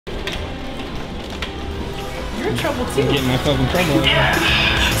in trouble too. I'm getting myself in trouble.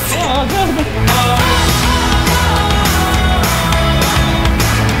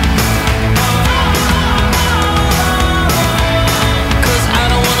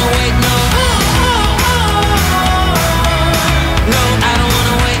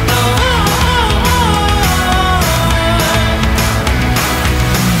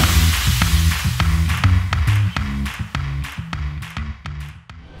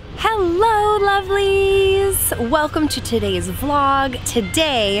 Hello, lovelies! Welcome to today's vlog.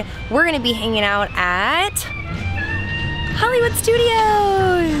 Today, we're gonna be hanging out at Hollywood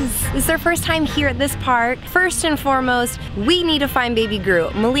Studios. This is our first time here at this park. First and foremost, we need to find Baby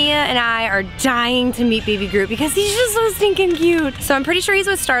Groot. Malia and I are dying to meet Baby Groot because he's just so stinking cute. So I'm pretty sure he's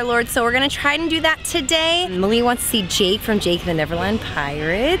with Star-Lord, so we're gonna try and do that today. Malia wants to see Jake from Jake and the Neverland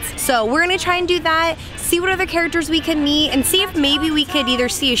Pirates. So we're gonna try and do that, see what other characters we can meet, and see if maybe we could either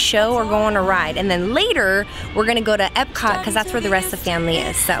see a show or go on a ride. And then later, we're gonna go to Epcot because that's where the rest of the family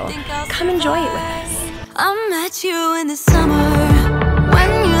is. So come enjoy it with us. I met you in the summer,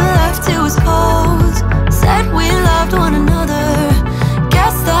 when you left it was cold. Said we loved one another,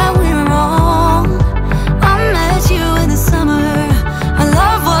 guess that we were wrong. I met you in the summer, our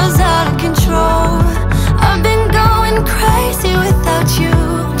love was out of control. I've been going crazy without you,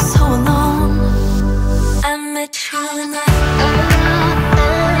 I'm so alone. I met you in the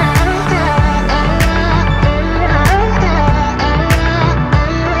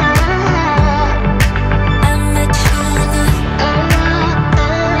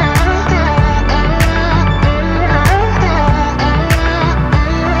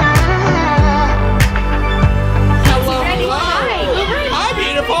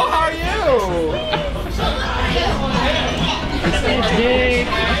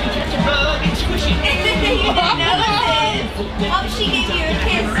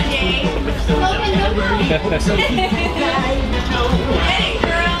Hey,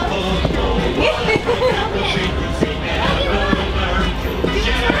 girl.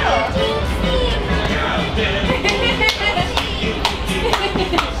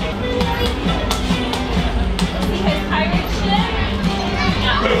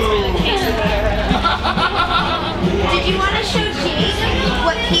 Did you want to show Jake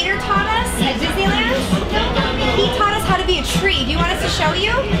what Peter taught us at Disneyland? He taught us how to be a tree. Do you want us to show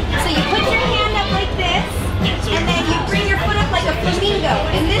you? So you put your hand up like this, and then you bring your foot up like a flamingo.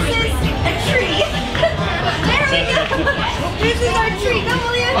 And this is a tree. There we go. This is our tree. Go,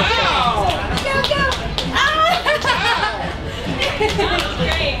 William. Go, go. Ah!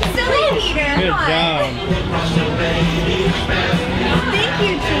 Silly Peter. Good job. Thank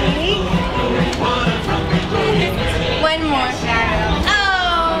you, Jake. One more.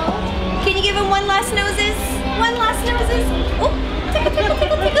 Oh. Can you give him one last noses? One last noses. Oh, tickle, tickle,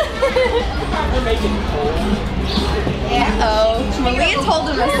 tickle, tickle. Uh-oh. Malia told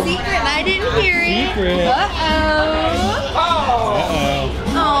him a secret and I didn't hear it. Secret. Uh-oh. Uh-oh.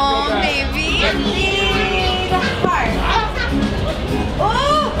 Oh, baby. Big heart.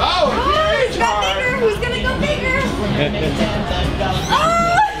 Oh, it's got bigger. Who's gonna go bigger?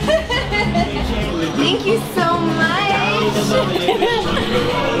 Oh! Thank you so much.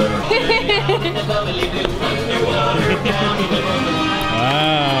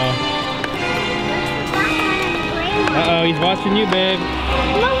 Wow. Uh-oh, he's watching you, babe.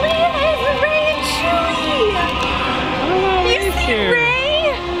 Malia is Ray and Chewie. Oh, You see Ray?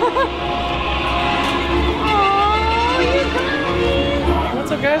 Oh, you guys.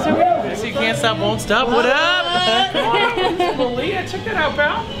 What's up, guys? How we doing? I see you can't stop, won't stop. What up? Malia, check that out,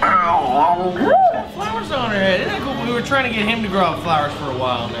 pal. She's got flowers on her head. Isn't that cool? We were trying to get him to grow out flowers for a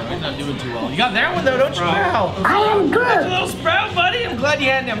while now. He's not doing too well. You got that one though, don't you, pal? I am good. That's a little sprout, buddy. I'm glad you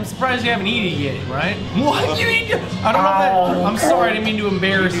hadn't. I'm surprised you haven't eaten it yet, right? What? You eat it? I don't know if that. I'm sorry, I didn't mean to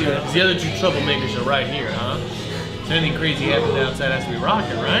embarrass you. The other two troublemakers are right here, huh? So anything crazy happens outside has to be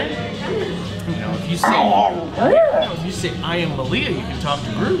rocking, right? You know, if you say I am Malia, you can talk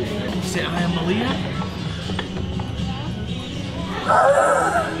to Groot. If you say I am Malia.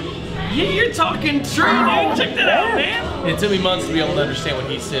 Yeah, you're talking true, dude. Check that out, man. It took me months to be able to understand what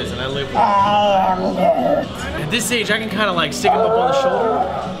he says, and I live with him. At this age, I can kind of like stick him up on the shoulder.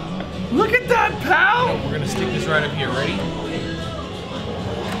 Look at that, pal. And we're gonna stick this right up here. Ready?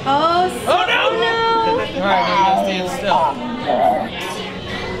 Oh, oh no! All right, now you gotta stand still.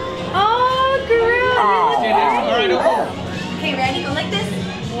 Oh, Groot. Stand there. All right, over. Okay, ready? Go like this.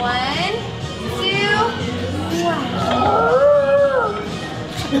 1, 2. Wow.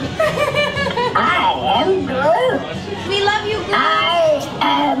 I am Groot. We love you, Groot. I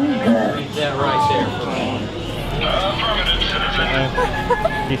am Groot. Leave that right there for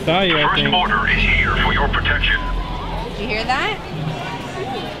me. He saw you, I First think. order is here for your protection. Did you hear that?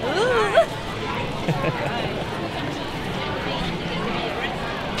 Ooh.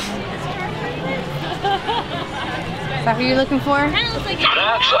 Is that who you're looking for? That's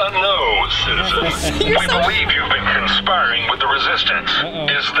a no, citizen. We believe you've been conspiring with the resistance.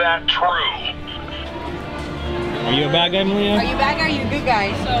 Is that true? Are you a bad guy, Malia? Are you bad guy or are you a good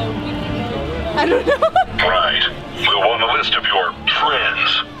guy? I don't know. Right. We'll want a list of your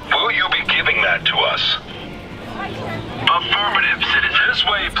friends. Will you be giving that to us? Affirmative, citizen. This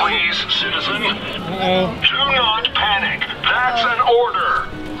way, please, citizen. Uh-oh. Do not panic. That's an order.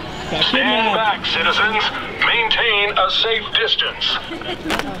 Got Stand kidnapped. back, citizens. Maintain a safe distance.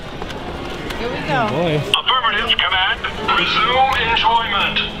 Here we go. Boy. Affirmative, command. Resume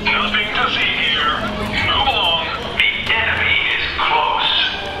enjoyment. Nothing to see here. Move along. The enemy is close.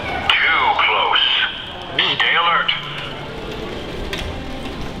 Too close. Stay alert.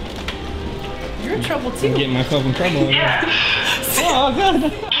 You're in trouble I'm too. getting myself in trouble. Yes. Oh, God.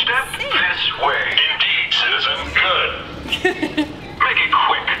 Step this way. Indeed, citizen. Good. Make it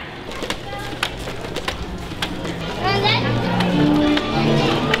quick.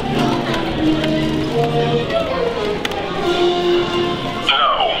 No.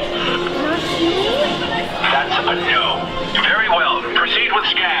 That's a no. Very well. Proceed with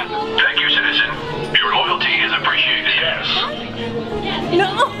scan. Thank you, citizen. Your loyalty is appreciated. Yes.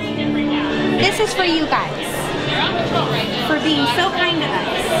 No. This is for you guys. For being so kind to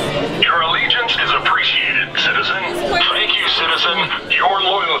us. Your allegiance is appreciated, citizen. Thank you, citizen. Your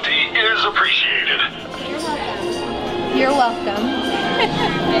loyalty is appreciated. You're welcome.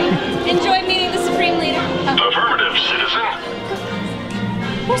 Enjoy meeting the Supreme Leader. Affirmative, citizen.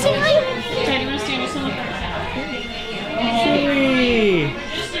 Well, say hi. Daddy, want to stand yourself up? Hey.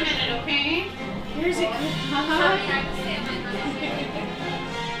 Just a minute, okay? Here's it.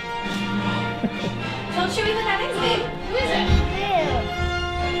 Tell Chewie what that is, babe. Who is it?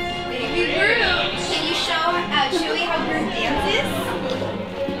 Baby Groot. Can you show Chewie how Groot dances?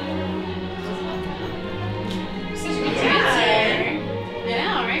 Such a good dancer. I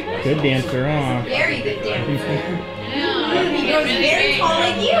know, right? Good dancer, huh? Very good dancer. I know. He goes very tall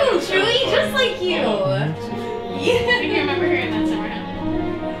like you, Chewie, just like you. I can remember hearing that somewhere now.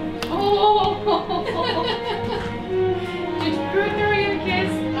 Oh! Did Groot throw you a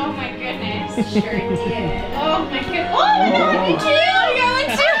kiss? Oh my goodness. Sure did. Oh my goodness. Oh my god, me too! I got one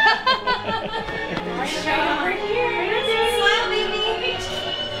too! Right over here. Smile, baby.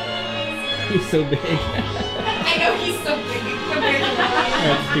 He's so big. I know he's so big compared to mine.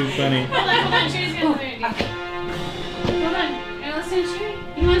 That's too funny. Hold on, Chewie's gonna do it again. Hold on. Now listen, Chewie.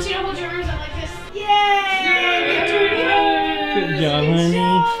 He wants you to hold your arms up like this. Good job, honey.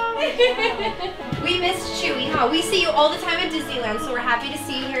 We missed Chewie, huh? We see you all the time at Disneyland, so we're happy to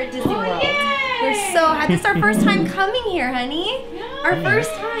see you here at Disney World. yay! We're so happy. This is our first time coming here, honey. Our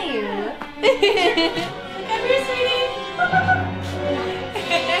first time. Come here, sweetie.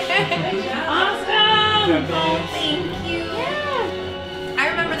 Awesome! Thank you. I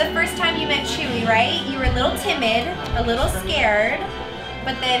remember the first time you met Chewie, right? You were a little timid, a little scared,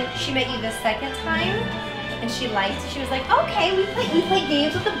 but then she met you the second time, and she liked it. She was like, okay, we play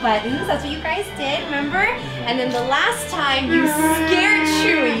games with the buttons. That's what you guys did, remember? And then the last time you scared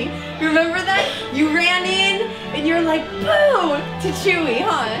Chewie. Remember that? You ran in and you're like, boo, to Chewie,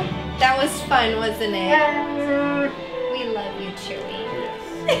 huh? That was fun, wasn't it? We love you, Chewie.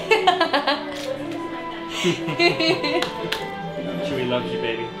 Chewie loves you,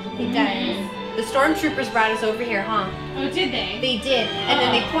 baby. He does. The stormtroopers brought us over here, huh? Oh, did they? They did, and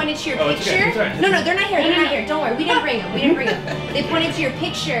then they pointed to your Oh, it's okay, picture. it's all right. No, they're not here. They're not here. Don't worry. We didn't bring them. We didn't bring them. They pointed to your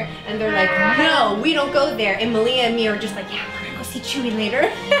picture, and they're like, "No, we don't go there." And Malia and me are just like, "Yeah, we're gonna go see Chewie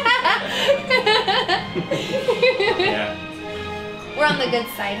later." Yeah. We're on the good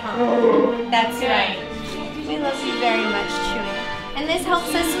side, huh? That's right. We love you very much, Chewie. And this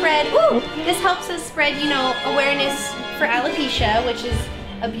helps us spread. Ooh, this helps us spread, you know, awareness for alopecia, which is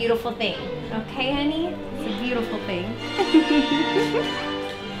a beautiful thing. Okay, honey? It's a beautiful thing.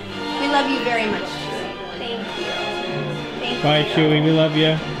 We love you very much, Chewie. Thank you. Thank Bye, you. Chewie. We love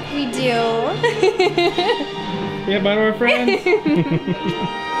you. We do. Yeah, bye to our friends.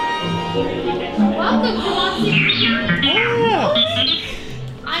 Welcome, Velocity. Yeah.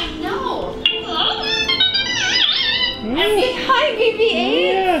 I know. Say hi, BB-8.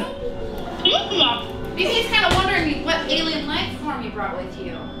 Yeah. Maybe he's kind of wondering what alien life form you brought with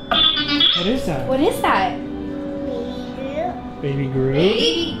you. What is that? What is that? Baby Groot?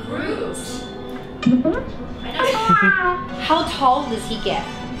 Baby Groot. How tall does he get?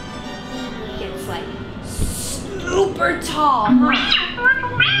 He gets like super tall, huh?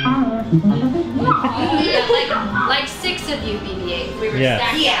 Like 6 of you, BB-8. We were Yeah.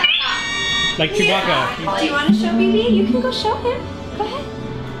 stacked. Yeah. Like Chewbacca. Do you want to show BB? You can go show him. Go ahead.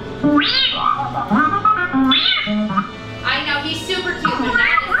 I know, he's super cute, but not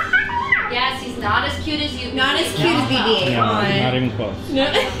as... Yes, he's not as cute as you. Not as cute as BB-8. No, Come on. not even close.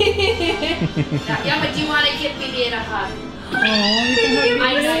 Yeah, but do you want to give BB-8 a hug? Oh, you can hug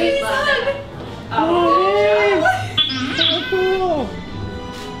I know you'd love that. Oh, so cool.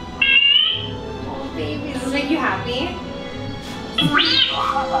 Oh, baby. Does this make you happy?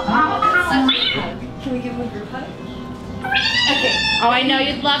 Can we give him a group hug? Okay. Oh, I know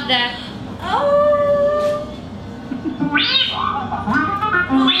you'd love that. Oh.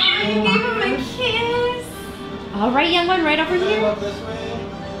 Oh, you gave him a kiss. All right, young one, right over here.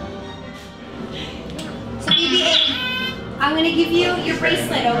 So BB-8, I'm gonna give you your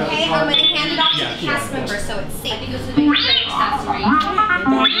bracelet, okay? I'm gonna hand it off to the cast member so it's I safe. think this would make a great accessory.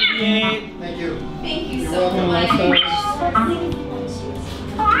 Thank you so much.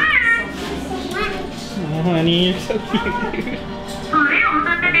 Oh, honey, you're so cute.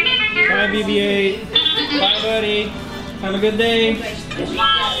 Bye, BB-8. Bye, buddy. Have a good day.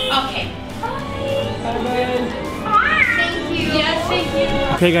 Okay. Bye, bud. Thank you. Yes, thank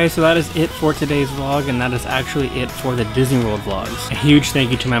you. Okay guys, so that is it for today's vlog, and that is actually it for the Disney World vlogs. A huge thank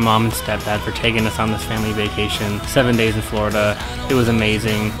you to my mom and stepdad for taking us on this family vacation. 7 days in Florida. It was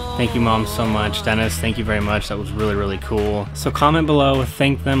amazing. Thank you, Mom, so much. Dennis, thank you very much. That was really, really cool. So comment below,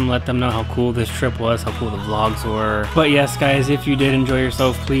 thank them, let them know how cool this trip was, how cool the vlogs were. But yes, guys, if you did enjoy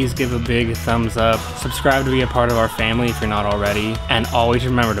yourself, please give a big thumbs up. Subscribe to be a part of our family if you're not already. And always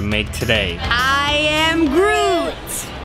remember to make today I am Groot.